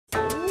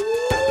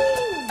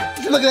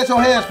you looking at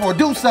your hands for?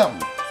 Do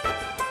something.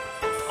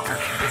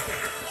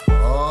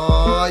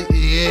 Oh,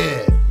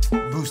 yeah.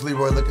 Bruce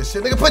Leroy looking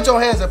shit. Nigga, put your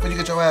hands up before you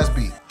get your ass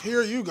beat.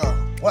 Here you go.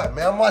 What,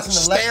 man? I'm watching the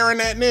staring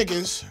at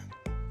niggas,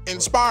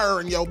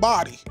 inspiring your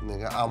body.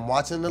 Nigga, I'm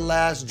watching The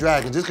Last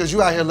Dragon. Just because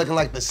you out here looking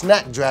like the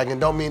snack dragon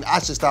don't mean I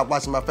should stop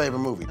watching my favorite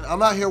movie.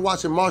 I'm out here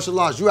watching martial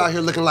arts. You out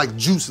here looking like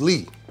Juice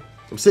Lee.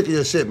 I'm sick of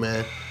your shit,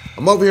 man.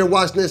 I'm over here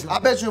watching this. I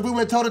bet you if we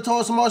went toe-to-toe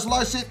on some martial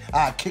arts shit,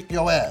 I'd kick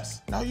your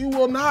ass. No, you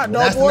will not, DoBoy.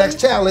 That's the next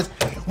challenge.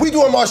 We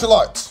doing martial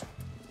arts.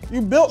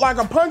 You built like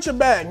a punching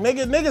bag,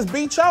 nigga. Niggas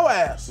beat your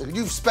ass. Nigga,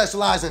 you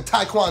specialize in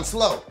Taekwondo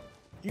slow.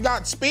 You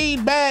got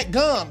speed bag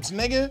gums,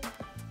 nigga.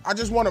 I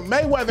just want to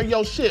Mayweather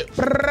your shit.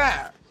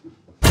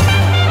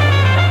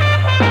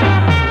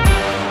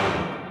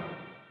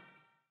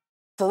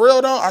 For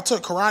real though, I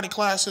took karate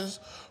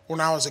classes when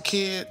I was a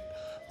kid.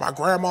 My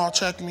grandma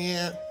checked me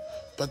in.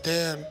 But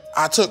then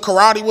I took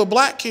karate with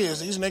black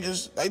kids. These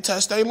niggas, they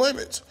test their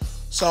limits.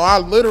 So I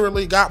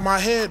literally got my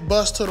head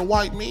bust to the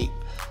white meat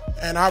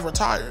and I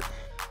retired.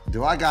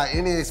 Do I got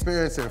any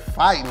experience in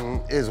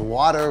fighting? Is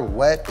water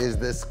wet? Is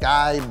the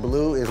sky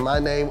blue? Is my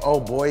name Oh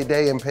Boy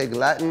Day in Pig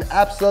Latin?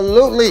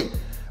 Absolutely.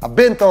 I've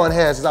been throwing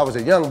hands since I was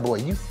a young boy.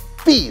 You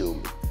feel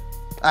me?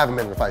 I haven't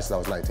been in a fight since I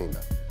was 19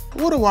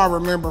 though. What do I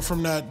remember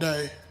from that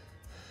day?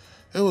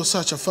 It was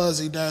such a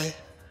fuzzy day.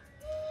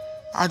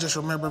 I just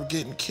remember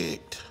getting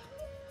kicked.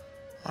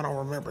 I don't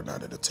remember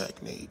none of the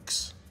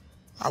techniques.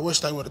 I wish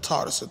they would have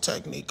taught us a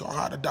technique on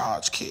how to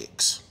dodge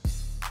kicks.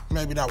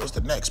 Maybe that was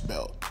the next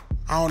belt.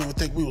 I don't even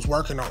think we was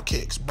working on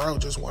kicks. Bro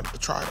just wanted to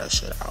try that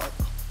shit out.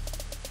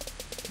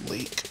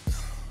 Leak.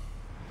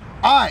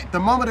 All right, the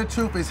moment of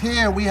truth is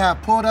here. We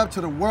have pulled up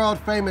to the world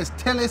famous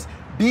Tillis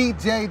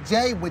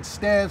BJJ, which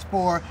stands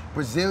for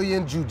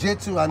Brazilian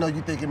Jiu-Jitsu. I know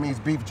you think it means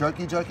beef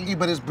jerky,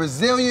 but it's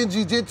Brazilian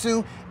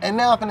Jiu-Jitsu, and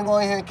now I'm gonna go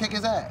in here and kick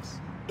his ass.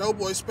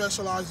 DoBoy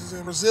specializes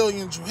in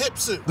Brazilian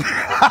Jiu-Jitsu.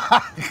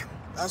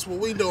 That's what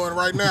we doing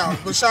right now.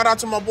 But shout out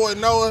to my boy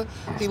Noah.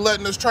 He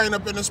letting us train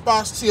up in the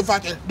spots to see if I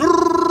can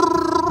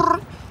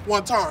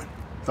one time.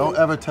 Don't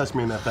ever touch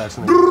me in that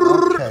fashion.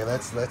 Okay,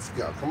 let's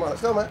go. Come on,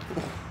 let's go, man.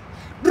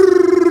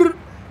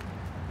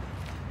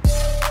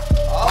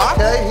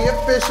 Okay, he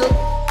official.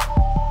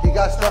 He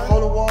got stuff on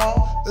the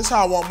wall. This is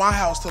how I want my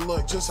house to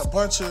look. Just a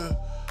bunch of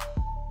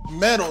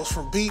medals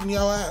from beating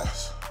your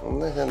ass.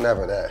 Nigga,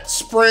 never that.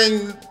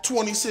 Spring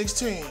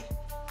 2016,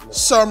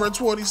 summer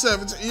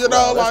 2017. You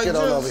know, let's like get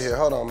on over here.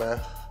 Hold on,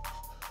 man.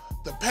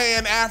 The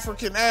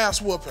Pan-African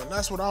ass whooping.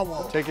 That's what I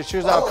want. Take your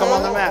shoes off. Come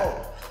on the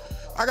mat.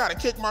 I gotta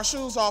kick my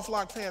shoes off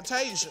like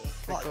Fantasia.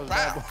 Like, those bow.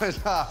 bad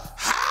boys off.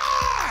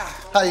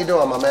 How you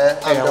doing, my man?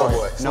 Hey, I'm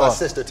DoBoy. It's Noah. my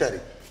sister, Teddy.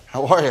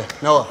 How are you?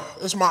 Noah.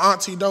 It's my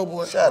auntie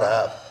DoBoy. Shut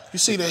up. You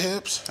see the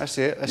hips? I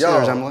see it. I see the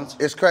resemblance.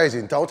 It's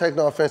crazy. Don't take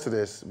no offense to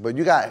this, but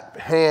you got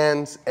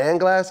hands and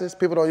glasses.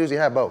 People don't usually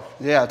have both.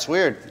 Yeah, it's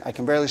weird. I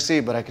can barely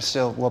see, but I can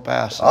still whoop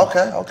ass. So.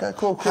 Okay,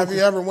 cool. Have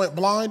you ever went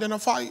blind in a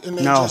fight and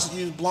then just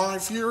used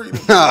blind fury?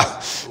 No,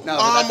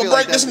 I'm gonna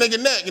break this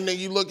nigga neck, and then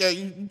you look at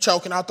you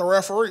choking out the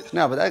referee.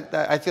 No, but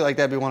I feel like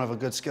that'd be one of a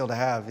good skill to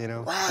have, you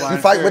know. Right. You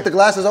fight with the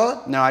glasses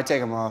on? No, I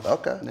take them off.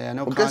 Okay. Yeah,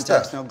 no Well, good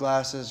contacts, stuff. no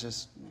glasses,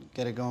 just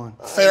get it going.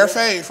 Fair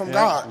fade from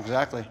God.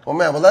 Exactly. Well,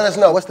 man, let us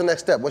know. What's the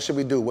next step? What should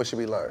we do? What should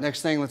we learn?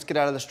 Next thing, let's get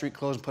out of the street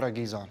clothes and put our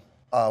gis on.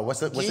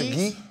 What's a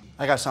gi?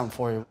 I got something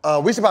for you.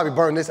 We should probably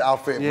burn this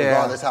outfit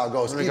regardless how it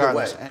goes.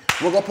 Regardless. Either way.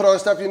 We're gonna put on the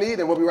stuff you need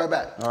and we'll be right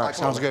back. All right,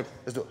 sounds good.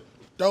 Let's do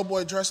it.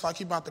 DoBoy dressed like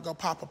he about to go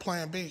pop a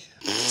Plan B.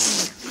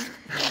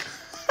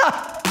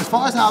 As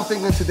far as how I'm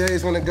thinking today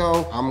is gonna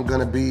go, I'm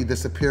gonna be the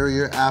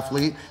superior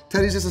athlete.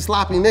 Teddy's just a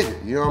sloppy nigga,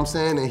 you know what I'm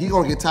saying? And he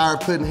gonna get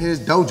tired putting his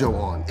dojo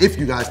on, if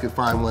you guys could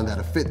find one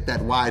that'll fit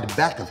that wide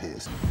back of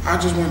his. I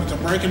just wanted to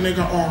break a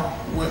nigga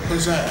arm with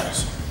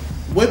pizzazz.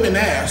 Whipping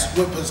ass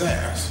with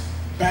pizzazz.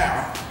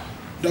 Bow.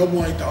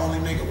 DoBoy ain't the only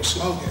nigga with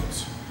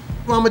slogans.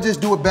 I'm gonna just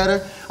do it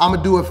better. I'm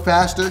gonna do it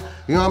faster.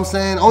 You know what I'm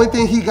saying? Only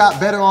thing he got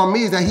better on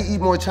me is that he eat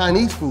more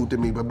Chinese food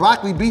than me. But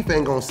broccoli beef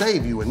ain't gonna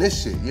save you in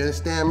this shit. You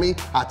understand me?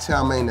 I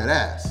chow mein that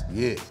ass.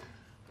 Yeah.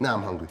 Now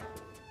I'm hungry.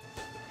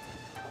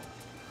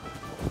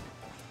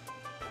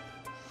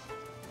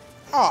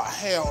 Oh,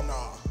 hell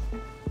no.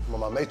 I'm on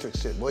my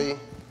Matrix shit, boy.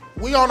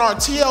 We on our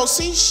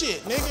TLC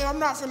shit, nigga. I'm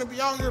not finna be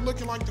out here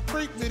looking like the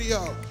Creek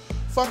video.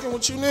 Fucking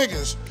with you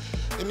niggas.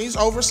 In these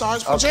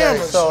oversized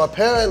pajamas. Okay, so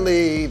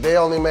apparently they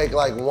only make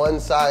like one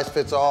size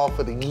fits all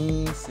for the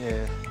gis.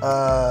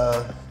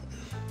 Yeah.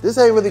 This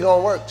ain't really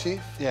gonna work,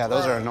 Chief. Yeah,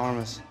 those are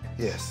enormous.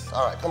 Yes.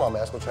 All right, come on,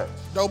 man, let's go change.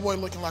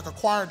 DoBoy looking like a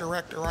choir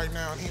director right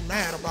now, and he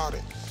mad about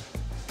it.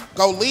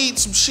 Go lead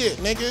some shit,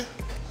 nigga.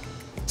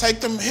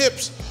 Take them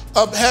hips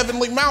up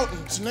heavenly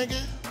mountains,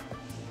 nigga.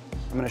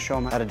 I'm gonna show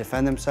them how to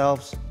defend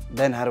themselves,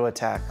 then how to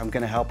attack. I'm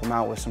gonna help them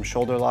out with some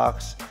shoulder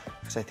locks,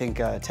 because I think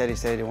Teddy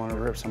said he wanted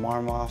to rip some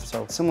arm off.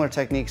 So similar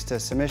techniques to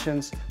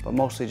submissions, but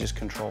mostly just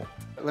control.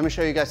 Let me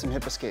show you guys some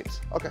hip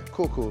escapes. Okay,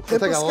 cool. It'll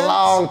take a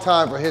long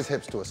time for his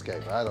hips to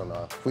escape. I don't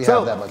know if we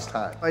have that much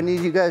time. I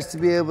need you guys to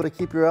be able to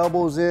keep your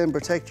elbows in,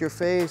 protect your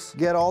face,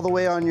 get all the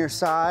way on your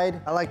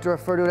side. I like to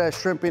refer to it as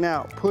shrimping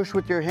out. Push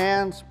with your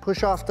hands,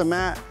 push off the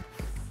mat,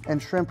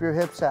 and shrimp your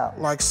hips out.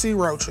 Like sea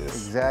roaches.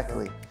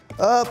 Exactly.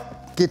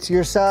 Up, get to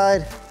your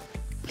side,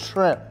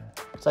 shrimp.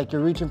 It's like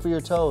you're reaching for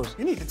your toes.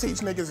 You need to teach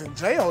niggas in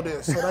jail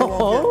this so they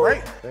won't get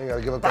raped. Then you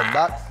gotta give up that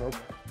box. Nope.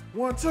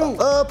 1, 2.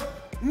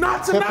 Up,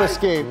 Not tonight. hip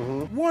escape.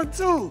 1,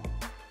 2.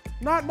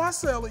 Not my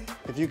celly.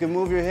 If you can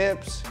move your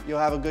hips, you'll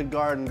have a good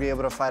guard and be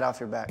able to fight off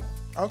your back.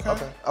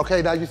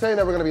 Okay, now you're saying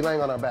that we're gonna be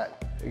laying on our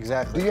back.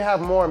 Exactly. Do you have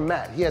more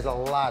mat? He has a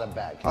lot of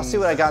back. I'll see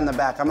what I got in the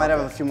back. I might have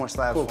a few more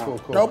slabs for him.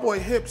 Cool. DoBoy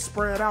hips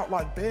spread out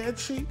like bed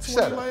sheets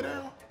when you lay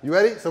down. You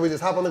ready? So we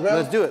just hop on the ground?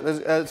 Let's do it.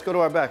 Let's go to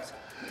our backs.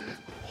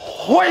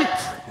 Wait!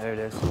 There it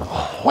is.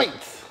 Wait!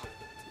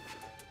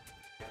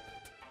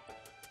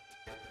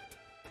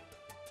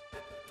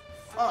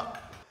 Fuck.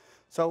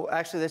 So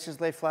actually, let's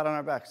just lay flat on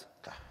our backs.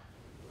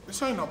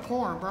 This ain't no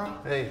porn, bro.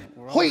 Hey,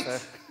 we're almost Wait! there.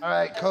 All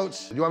right,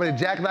 coach. You want me to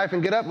jackknife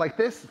and get up like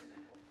this?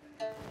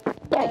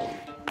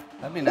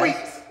 That'd be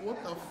nice.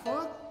 What the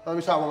fuck? Let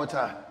me try one more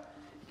time.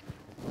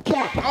 Oh,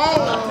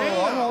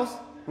 damn. Almost.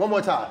 One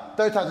more time.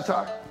 Third time's the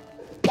charm.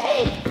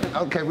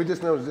 Okay, we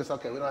just know it's just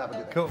okay. We don't have to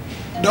do that. Cool.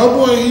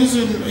 DoBoy,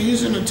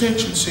 he's an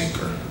attention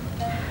seeker.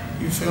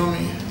 You feel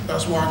me?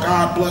 That's why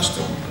God blessed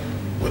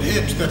him with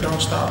hips that don't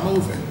stop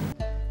moving.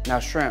 Now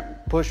shrimp.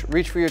 Push,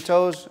 reach for your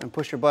toes and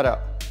push your butt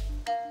out.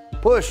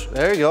 Push.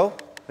 There you go.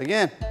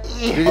 Again.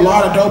 A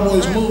lot of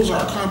DoBoy's moves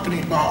are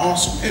accompanied by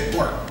awesome hip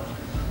work.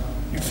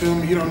 You feel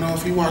me? You don't know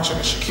if you watching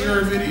a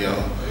Shakira video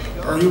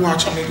or you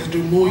watching niggas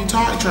do Muay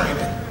Thai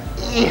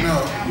training.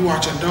 No, you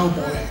watching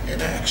DoBoy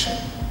in action.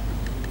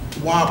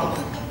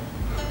 Wobbling.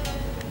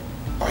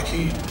 Like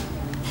he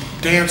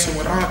dancing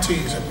with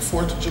aunties at the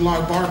 4th of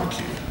July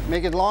barbecue.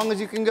 Make it long as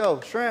you can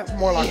go. Shrimp.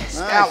 More like a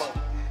scallop.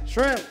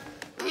 Shrimp.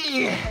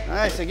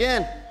 Nice.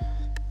 Again.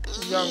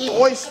 Young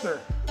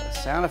oyster.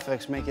 Sound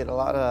effects make it a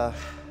lot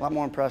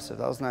more impressive.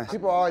 That was nice.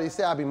 People already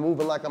say I be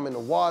moving like I'm in the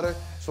water,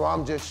 so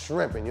I'm just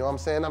shrimping, you know what I'm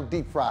saying? I'm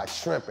deep fried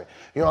shrimping,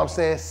 you know what I'm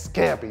saying?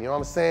 Scampy, you know what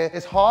I'm saying?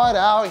 It's hard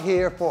out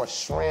here for a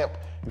shrimp,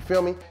 you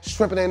feel me?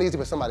 Shrimping ain't easy,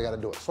 but somebody gotta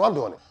do it, so I'm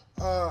doing it.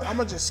 I'm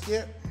gonna just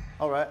skip.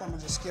 All right. I'm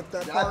gonna just skip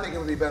that Yeah, part. I think it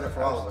would be better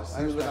for all of us.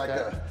 He was like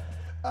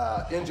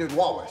a injured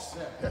walrus.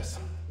 Yes.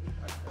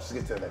 Let's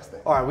get to the next thing.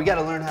 All right, we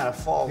gotta learn how to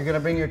fall. You're gonna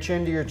bring your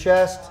chin to your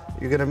chest.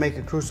 You're gonna make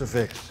a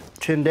crucifix.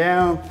 Chin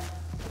down.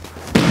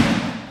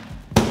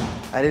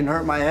 I didn't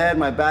hurt my head,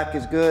 my back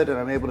is good, and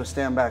I'm able to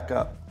stand back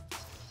up.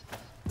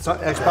 So,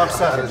 Xbox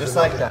 7, just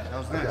like that. That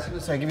was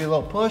nice. So I give you a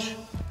little push.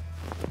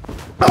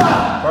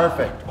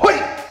 Perfect.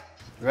 Wait!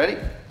 Ready?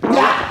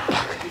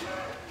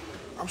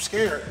 I'm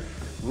scared.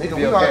 Nigga,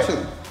 we are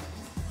too.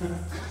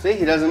 See,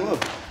 he doesn't move.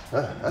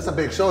 That's a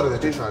big shoulder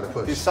that you're trying to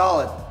push. He's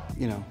solid.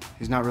 You know,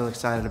 he's not real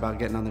excited about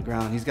getting on the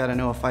ground. He's got to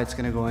know a fight's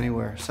going to go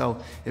anywhere.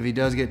 So if he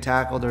does get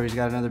tackled or he's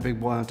got another big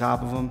boy on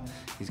top of him,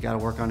 he's got to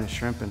work on his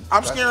shrimping.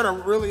 I'm scared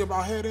of really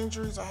about head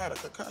injuries. I had a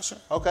concussion.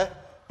 Okay.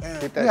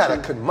 And Keep You that had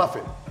a chin.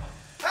 muffin.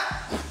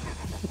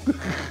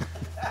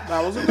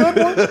 that was a good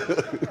one.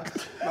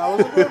 That was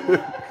a good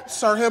one.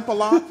 Sir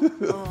Hip-a-lot.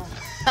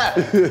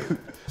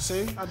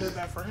 See, I did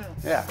that for him.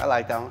 Yeah, I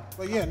like that one.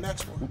 But yeah,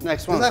 next one.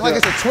 Next one. It's like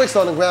it's a twist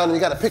on the ground and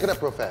you gotta pick it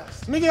up real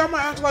fast. Nigga, I'm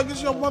gonna act like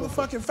it's your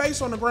motherfucking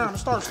face on the ground and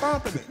start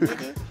stomping it,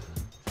 nigga.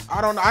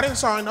 I don't know. I didn't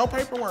sign no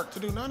paperwork to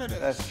do none of this.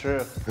 That's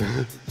true.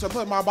 To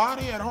put my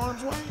body at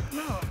harm's way?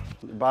 No.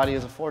 Your body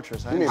is a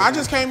fortress. I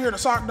just came here to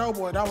sock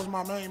DoBoy. That was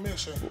my main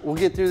mission. We'll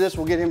get through this.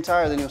 We'll get him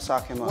tired, then you'll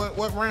sock him up.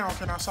 What round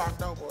can I sock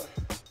DoBoy?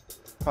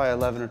 Probably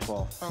 11 or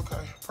 12.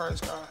 Okay, praise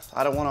God.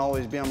 I don't want to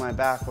always be on my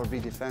back or be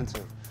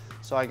defensive.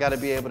 So I got to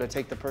be able to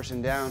take the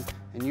person down,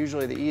 and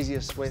usually the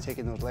easiest way is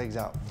taking those legs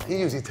out. He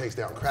usually takes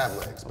down crab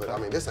legs, but I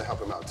mean, this will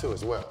help him out too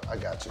as well. I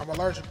got you. I'm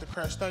allergic to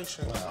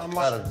crustaceans. I'm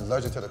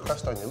allergic to the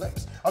crust on your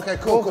legs. Okay,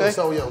 cool.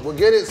 So yeah, we'll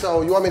get it.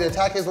 So you want me to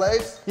attack his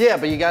legs? Yeah,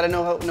 but you got to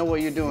know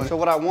what you're doing. So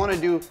what I want to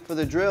do for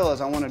the drill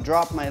is I want to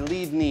drop my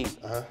lead knee.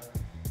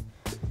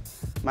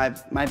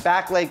 My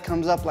back leg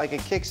comes up like a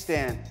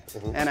kickstand,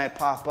 and I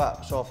pop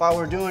up. So if I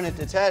were doing it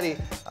to Teddy,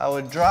 I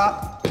would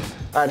drop,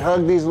 I'd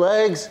hug these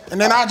legs, and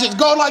then I just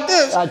go like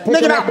this. I'd pick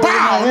nigga, him up that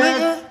bow, over my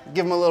head, nigga.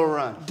 give him a little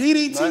run.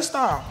 DDT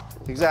style.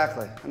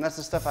 Exactly, and that's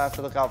the stuff I have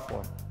to look out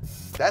for.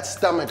 That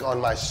stomach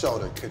on my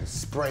shoulder could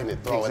sprain it,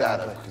 throw it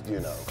out of, you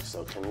know.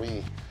 So can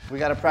we? We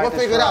got to practice.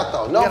 We'll figure it out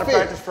though. No fear. We got to fear.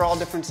 practice for all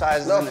different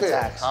sizes No and fear.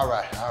 attacks. All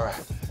right, all right.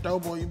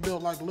 DoBoy, you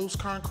built like loose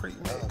concrete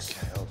mix.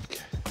 Okay.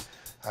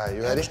 All right,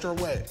 you ready? Extra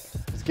wet.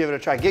 Let's give it a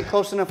try. Get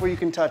close enough where you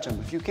can touch him.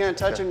 If you can't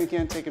touch him, you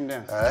can't take him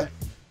down. All right.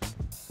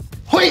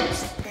 Wait!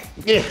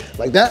 Yeah,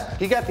 like that?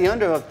 He got the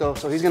underhook though,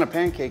 so he's gonna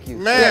pancake you.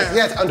 Man.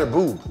 Yeah, it's under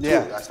boob. Too.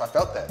 Yeah. I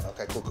felt that.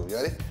 Okay, cool. You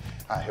ready?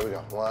 All right, here we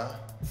go. 1,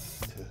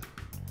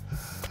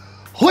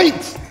 2.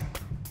 Wait!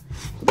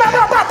 Bow,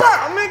 bow, bow,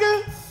 bow,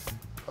 nigga.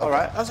 All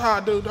right. That's how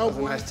I do, That's a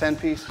DoBoy. nice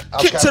 10-piece.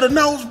 Kick to the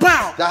nose,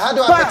 bow. Now, how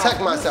do I protect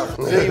myself?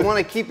 So you want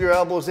to keep your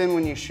elbows in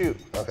when you shoot.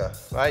 Okay.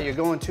 Right? You're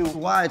going too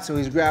wide, so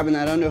he's grabbing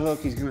that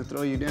underhook. He's going to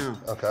throw you down.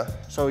 Okay.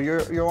 So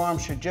your arm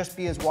should just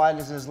be as wide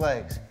as his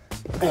legs.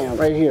 Bam,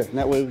 right here. And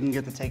that way we can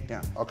get the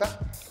takedown. Okay.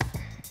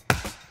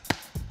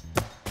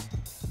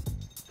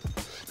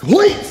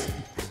 Please.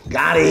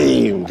 Got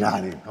him.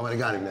 Got him. I would have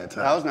got him that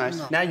time. That was nice.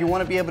 No. Now you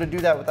want to be able to do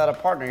that without a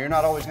partner. You're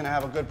not always going to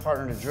have a good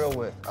partner to drill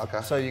with. Okay.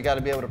 So you got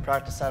to be able to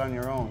practice that on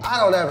your own. I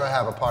don't ever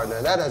have a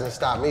partner. That doesn't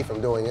stop me from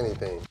doing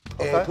anything,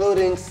 Okay.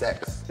 including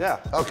sex. Yeah.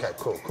 Okay,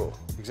 cool, cool.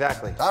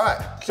 Exactly. All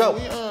right. So,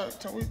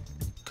 Can we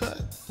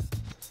cut?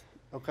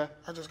 okay.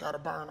 I just gotta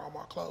burn all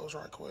my clothes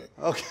right quick.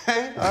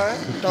 Okay, all right.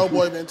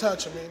 DoBoy been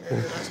touching me,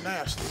 nigga. That's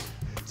nasty.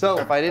 So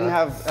if I didn't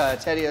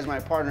have Teddy as my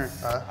partner,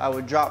 I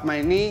would drop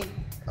my knee,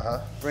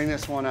 bring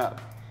this one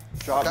up.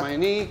 Drop my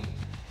knee,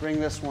 bring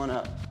this one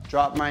up.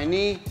 Drop my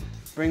knee,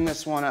 bring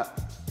this one up.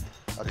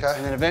 Okay.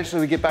 And then eventually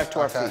we get back to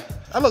our feet.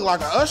 That look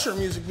like an Usher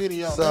music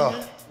video, So,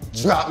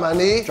 nigga. drop my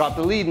knee. Drop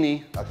the lead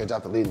knee. Okay,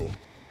 drop the lead knee.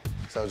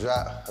 So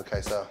drop,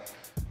 okay, so,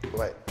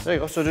 wait. There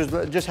you go,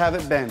 so just have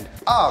it bend.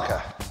 Oh,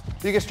 okay.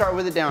 You can start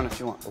with it down if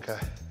you want. Okay.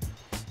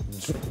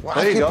 Why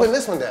There I you keep go. putting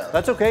this one down?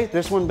 That's okay,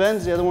 this one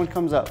bends, the other one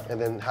comes up.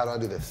 And then how do I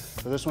do this?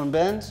 So this one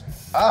bends,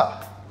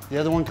 Oh. the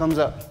other one comes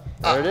up.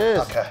 There it is.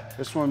 Okay.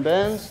 This one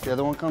bends, the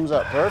other one comes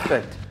up.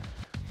 Perfect.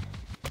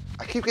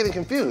 I keep getting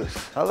confused.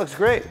 That looks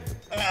great.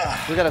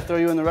 We gotta throw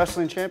you in the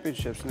wrestling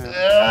championships now.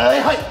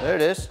 There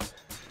it is.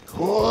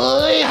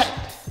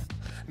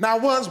 Now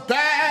one's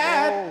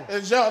bad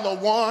is the other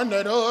one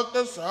that hooked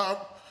us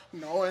up.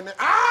 Knowing that,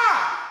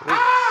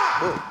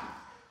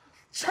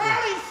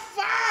 Charlie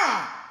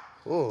Fire.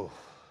 Ooh,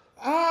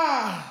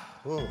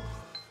 ooh,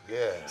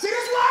 yeah. See,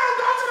 this why I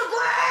go to the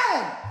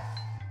ground.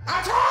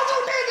 I told you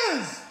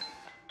niggas.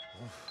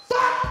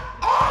 Fuck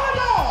all of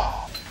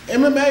y'all.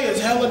 MMA is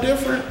hella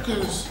different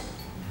because,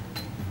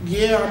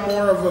 yeah, I'm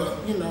more of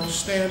a,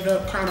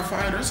 stand-up kind of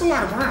fighter. It's a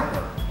lot of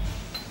groundwork.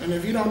 And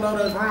if you don't know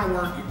that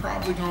groundwork, you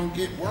probably gonna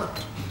get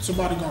worked.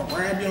 Somebody gonna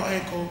grab your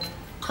ankle,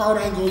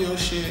 card angle your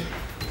shit,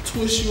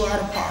 twist you out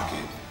of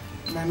pocket,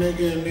 my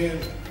nigga, and then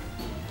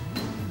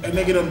that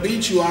nigga done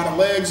beat you out of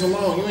legs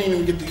alone. You ain't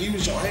even get to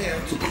use your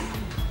hands.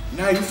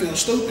 Now you feel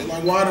stupid.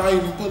 Like, why did I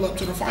even pull up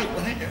to the fight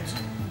with hands?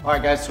 All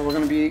right, guys, so we're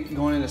gonna be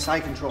going into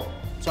side control.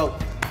 So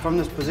from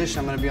this position,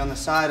 I'm gonna be on the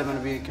side, I'm gonna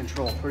be in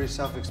control. Pretty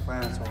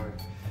self-explanatory.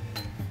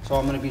 So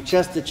I'm gonna be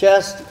chest to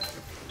chest.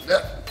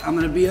 I'm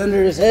gonna be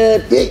under his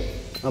head.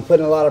 I'm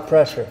putting a lot of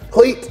pressure.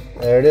 Cleat.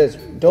 There it is.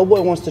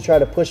 DoBoy wants to try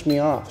to push me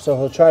off, so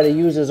he'll try to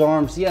use his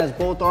arms. He has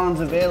both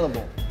arms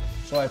available.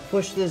 So I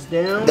push this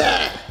down,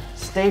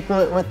 staple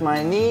it with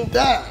my knee,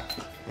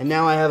 and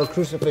now I have a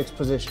crucifix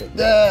position.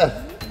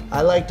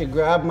 I like to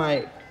grab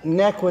my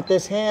neck with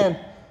this hand,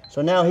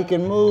 so now he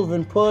can move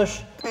and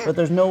push, but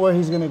there's nowhere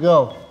he's gonna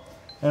go.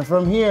 And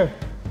from here,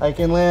 I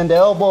can land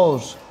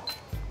elbows,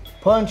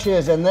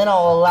 punches, and then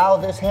I'll allow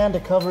this hand to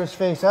cover his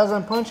face. As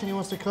I'm punching, he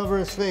wants to cover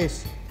his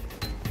face.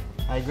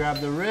 I grab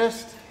the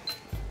wrist,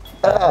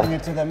 bring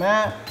it to the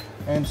mat,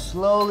 and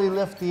slowly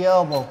lift the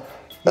elbow.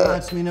 He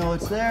lets me know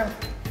it's there,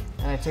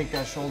 and I take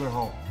that shoulder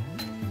home.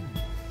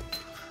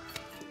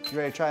 You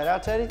ready to try it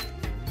out, Teddy?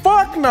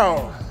 Fuck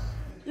no.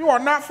 You are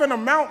not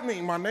finna mount me,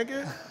 my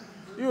nigga.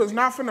 You is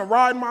not finna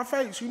ride my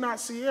face. You not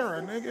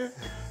Sierra, nigga.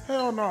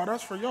 Hell no,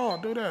 that's for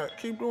y'all. Do that.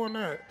 Keep doing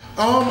that.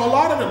 A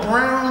lot of the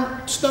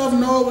ground stuff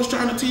Noah was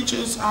trying to teach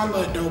us, I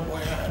let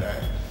DoBoy have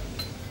that.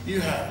 You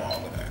have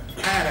all of that.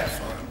 Have that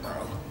fun,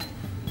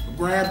 bro.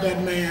 Grab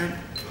that man.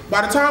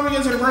 By the time we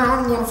get to the ground,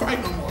 I don't want to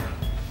fight no more.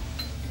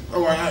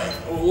 Oh, hey,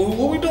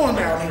 what we doing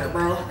down here,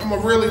 bro? I'm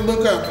gonna really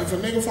look up. If a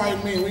nigga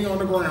fight me and we on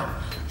the ground,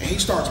 and he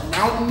starts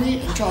mounting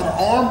me and try to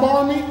arm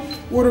bar me,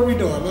 what are we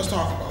doing? Let's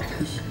talk about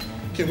this.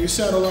 Can we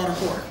settle out of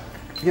court?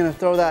 You're gonna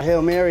throw that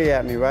Hail Mary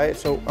at me, right?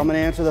 So I'm gonna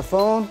answer the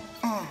phone,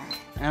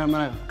 and I'm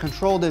gonna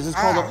control this. This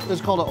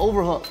is called an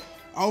overhook.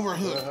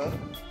 Overhook.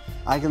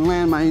 I can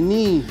land my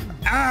knee,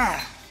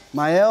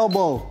 my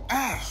elbow,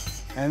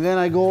 and then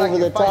I go over the Like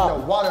you're fighting a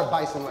top. water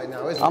bison right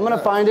now, isn't it? I'm gonna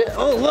find it.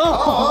 Oh,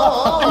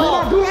 look! And then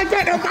I do like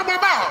that,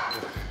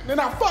 then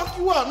I fuck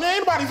you up. Man,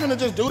 anybody finna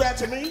just do that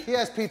to me? He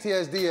has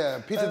PTSD.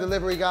 A pizza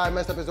delivery guy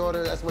messed up his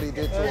order. That's what he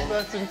did to him.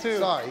 That's him too.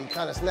 Sorry, he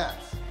kind of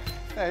snaps.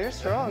 Yeah, you're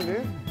strong,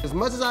 dude. As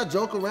much as I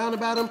joke around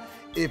about him,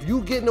 if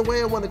you get in the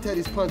way of one of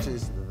Teddy's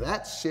punches,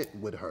 that shit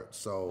would hurt.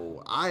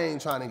 So I ain't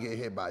trying to get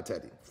hit by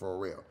Teddy, for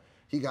real.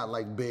 He got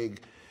like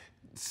big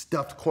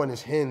stuffed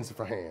Cornish hens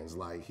for hands.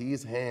 Like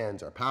his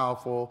hands are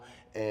powerful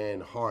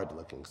and hard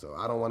looking. So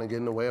I don't want to get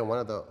in the way of one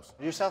of those.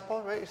 You're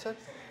southpaw, right, you said?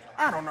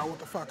 I don't know what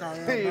the fuck I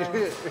am,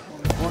 bro. 1,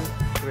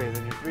 3,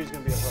 then your 3's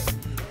gonna be a hook.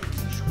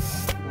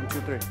 1,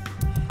 2, 3.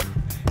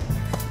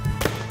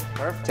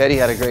 Perfect. Teddy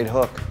had a great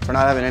hook. For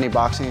not having any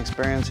boxing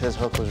experience, his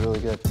hook was really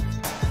good.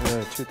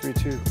 2, 3,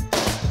 2.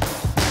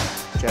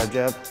 Jab,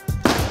 jab.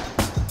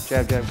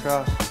 Jab, jab,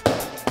 cross.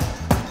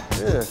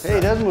 Yeah. Hey,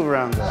 he does move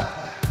around good.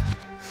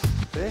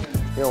 See?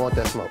 You don't want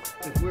that smoke.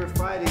 If we're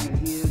fighting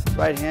and he is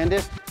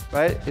right-handed,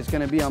 right, is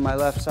gonna be on my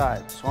left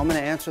side. So I'm gonna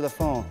answer the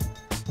phone,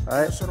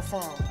 right? Answer the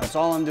phone. That's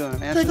all I'm doing.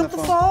 I'm answering Pick up the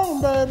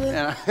phone, baby.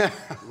 And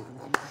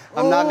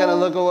I'm not gonna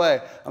look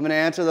away. I'm gonna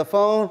answer the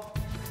phone.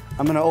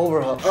 I'm gonna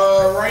overhook.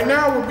 Right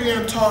now we're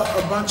being taught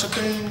a bunch of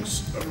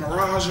things, a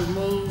mirage of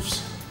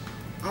moves.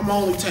 I'm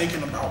only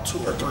taking about 2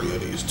 or 3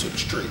 of these to the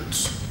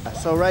streets.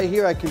 So right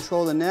here, I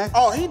control the neck.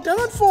 Oh, he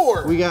done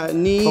for it. We got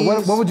knees.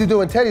 But what would you do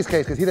in Teddy's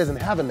case? Because he doesn't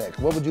have a neck.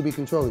 What would you be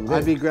controlling?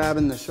 I'd be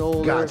grabbing the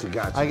shoulder.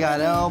 Gotcha. I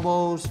got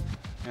elbows.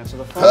 Answer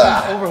the phone.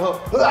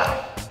 Overhook.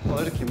 Oh,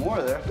 there's a few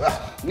more there.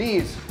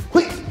 Knees.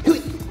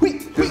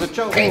 There's a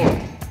choke. You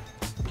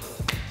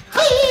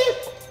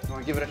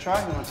want to give it a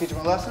try? You want to teach him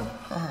a lesson?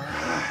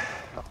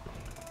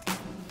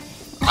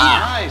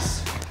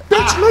 Nice.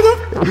 Bitch, nigga.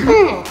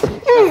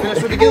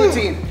 Finish with the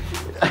guillotine.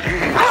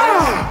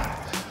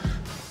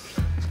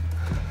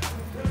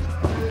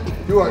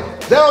 You are.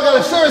 They don't got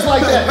insurance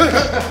like that.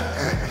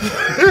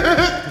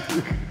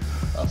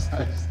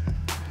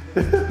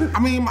 I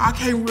mean, I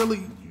can't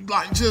really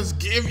like just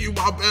give you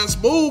my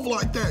best move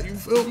like that. You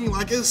feel me?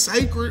 Like it's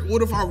sacred.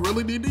 What if I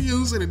really need to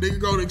use it and nigga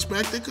gonna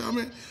expect it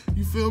coming?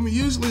 You feel me?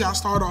 Usually I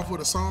start off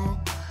with a song.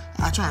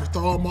 I try to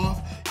throw them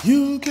off.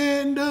 You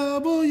can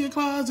double your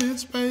closet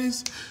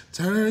space.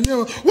 Turn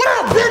your, what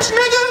up, bitch,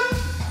 nigga?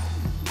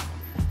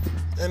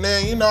 And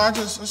then, you know,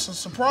 it's a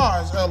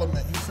surprise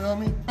element, you feel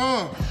me?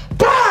 Bah,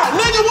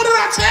 nigga, what did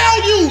I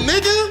tell you,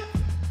 nigga?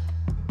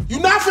 You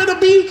not finna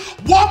be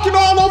walking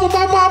all over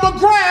my mama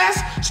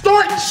grass,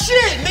 starting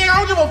shit, nigga. I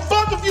don't give a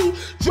fuck if you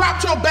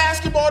dropped your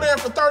basketball there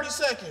for 30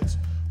 seconds.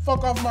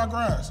 Fuck off my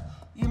grass.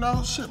 You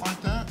know, shit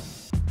like that.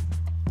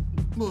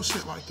 Little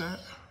shit like that.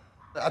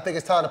 I think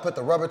it's time to put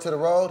the rubber to the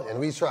road and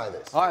retry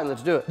this. All right,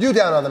 let's do it. You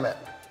down on the mat.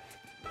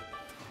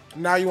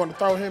 Now you want to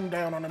throw him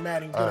down on the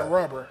mat and get a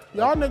rubber.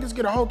 Y'all niggas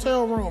get a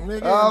hotel room,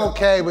 nigga.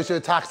 Okay, with your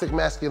toxic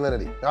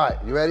masculinity. All right,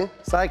 you ready?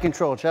 Side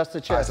control, chest to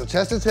chest. All right, so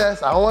chest to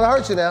chest. I don't want to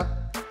hurt you now.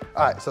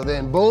 All right, so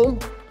then boom,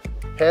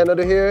 hand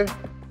under here,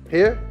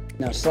 here.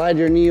 Now slide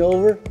your knee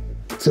over.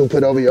 So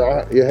put over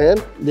your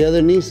hand. The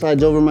other knee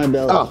slides over my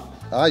belly. Oh,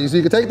 all right, so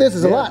you can take this,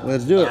 it's a lot.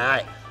 Let's do it. All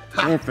right.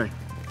 Perfect.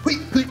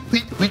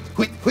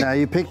 Now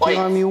you pick the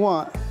arm you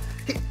want.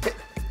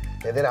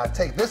 And then I'll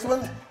take this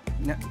one.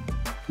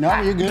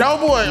 No, you're good.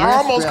 DoBoy, I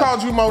almost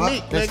called you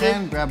Monique, This nigga.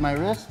 hand, grab my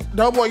wrist.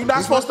 DoBoy, you're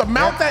not supposed to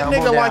mount that Elbow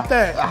nigga down. like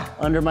that.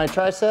 Under my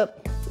tricep,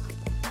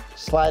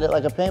 slide it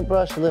like a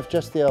paintbrush, lift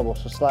just the elbow.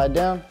 So slide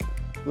down,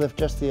 lift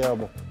just the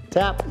elbow.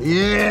 Tap.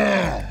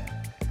 Yeah.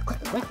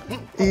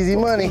 Easy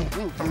money.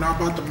 I'm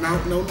not about to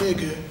mount no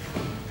nigga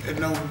in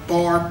no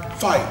bar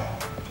fight.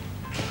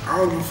 I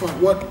don't give a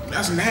fuck what,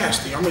 that's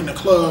nasty. I'm in the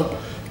club,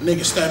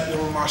 nigga stepping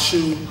on my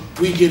shoe,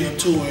 we get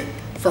into it.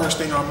 First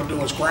thing I'm gonna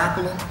do is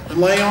grapple him and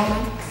lay on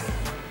him,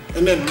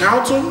 and then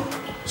mount him.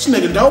 This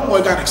nigga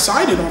DoBoy got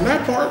excited on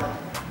that part.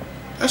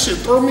 That shit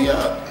threw me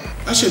up.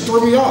 That shit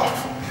threw me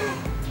off.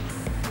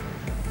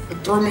 It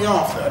threw me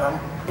off that I'm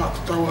about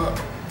to throw up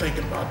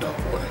thinking about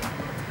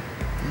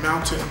DoBoy.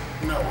 Mountain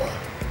Noah.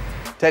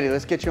 Teddy,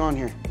 let's get you on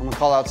here. I'm gonna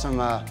call out some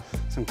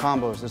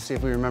combos. Let's see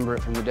if we remember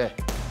it from the day.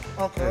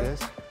 Okay. There it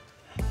is.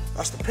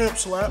 That's the pimp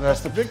slap.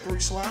 That's That's the victory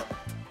slap.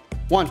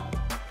 1,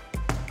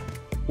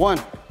 1,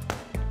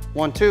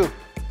 1, 2,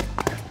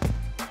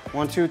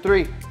 1, 2,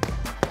 3.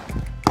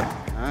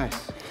 Nice.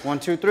 1,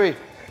 2, 3.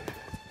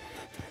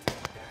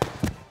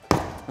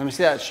 Let me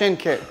see that shin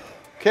kick.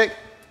 Kick.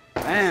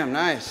 Bam,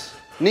 nice.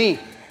 Knee.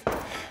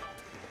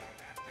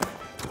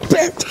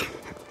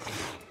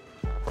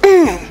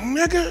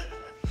 Nigga.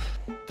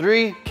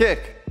 3,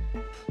 kick.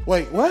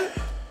 Wait, what?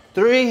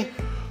 3,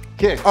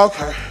 kick.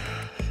 Okay.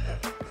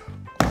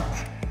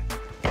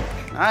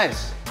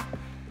 Nice.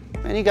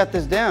 Man, you got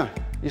this down.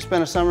 You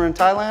spent a summer in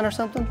Thailand or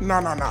something?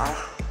 No.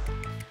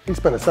 He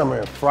spent a summer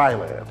in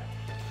Fryland.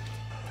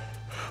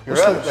 You're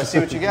up. Let's see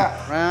what you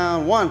got.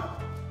 Round 1.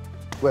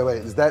 Wait,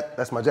 is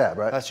that's my jab,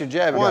 right? That's your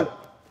jab. I got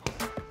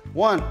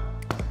 1,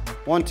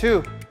 1,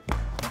 2,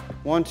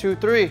 1, 2,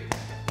 3.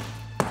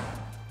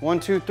 1,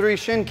 2, 3,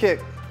 shin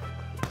kick.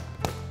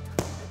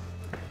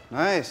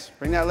 Nice.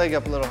 Bring that leg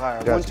up a little higher.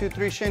 Gotcha. 1, 2,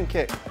 3, shin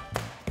kick.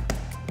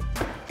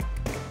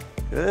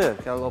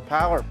 Good. Got a little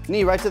power.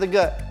 Knee right to the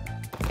gut.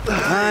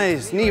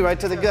 Nice. Knee right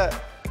to the gut.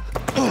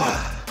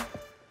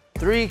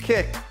 3,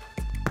 kick.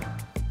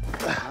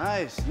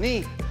 Nice.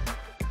 Knee.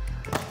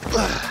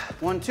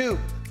 1, 2.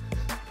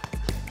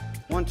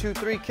 1, 2,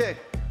 3, kick.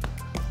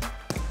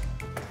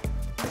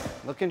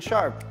 Looking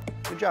sharp.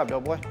 Good job,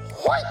 DoBoy.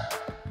 What?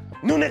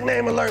 New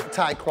nickname alert,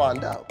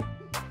 Taekwondo.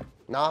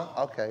 Nah?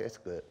 Okay, it's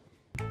good.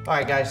 All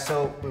right, guys,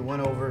 so we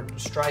went over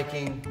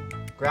striking,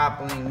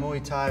 grappling,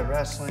 Muay Thai,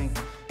 wrestling,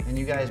 and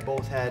you guys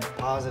both had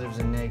positives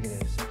and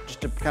negatives.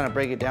 Just to kind of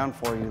break it down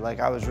for you, like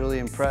I was really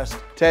impressed.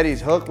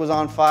 Teddy's hook was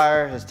on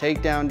fire, his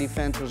takedown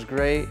defense was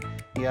great,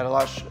 he had a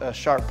lot of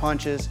sharp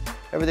punches,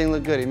 everything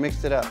looked good, he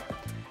mixed it up.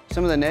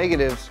 Some of the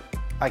negatives,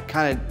 I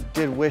kind of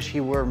did wish he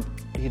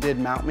did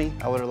mount me,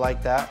 I would have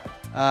liked that.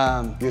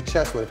 Your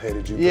chest would have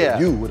hated you, yeah.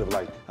 but you would have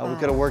liked it. We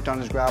could have worked on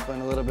his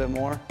grappling a little bit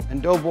more.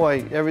 And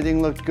DoBoy,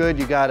 everything looked good.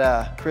 You got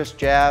a crisp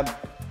jab,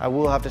 I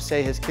will have to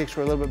say his kicks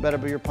were a little bit better,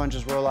 but your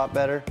punches were a lot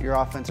better. Your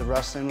offensive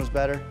wrestling was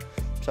better.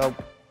 So,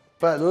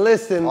 but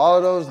listen, all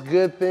of those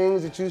good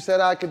things that you said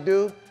I could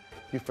do,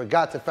 you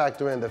forgot to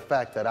factor in the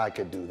fact that I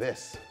could do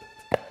this.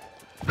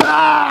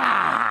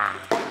 Ah!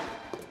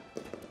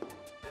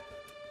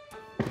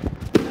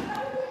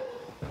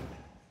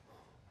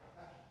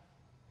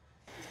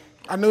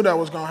 I knew that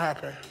was gonna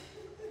happen.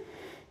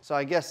 So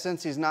I guess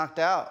since he's knocked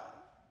out,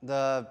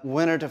 the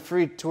winner to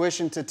free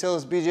tuition to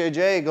Tillis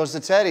BJJ goes to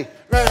Teddy.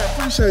 Man,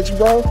 appreciate you,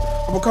 bro.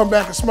 I'm gonna come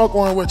back and smoke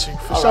one with you.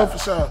 For sure, for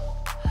sure.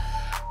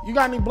 You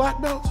got any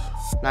black belts?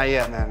 Not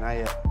yet, man, not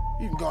yet.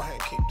 You can go ahead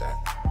and keep that.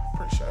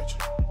 Appreciate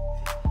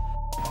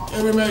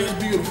you. MMA is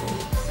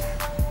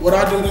beautiful. Would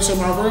I do this in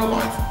my real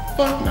life?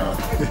 Fuck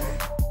no.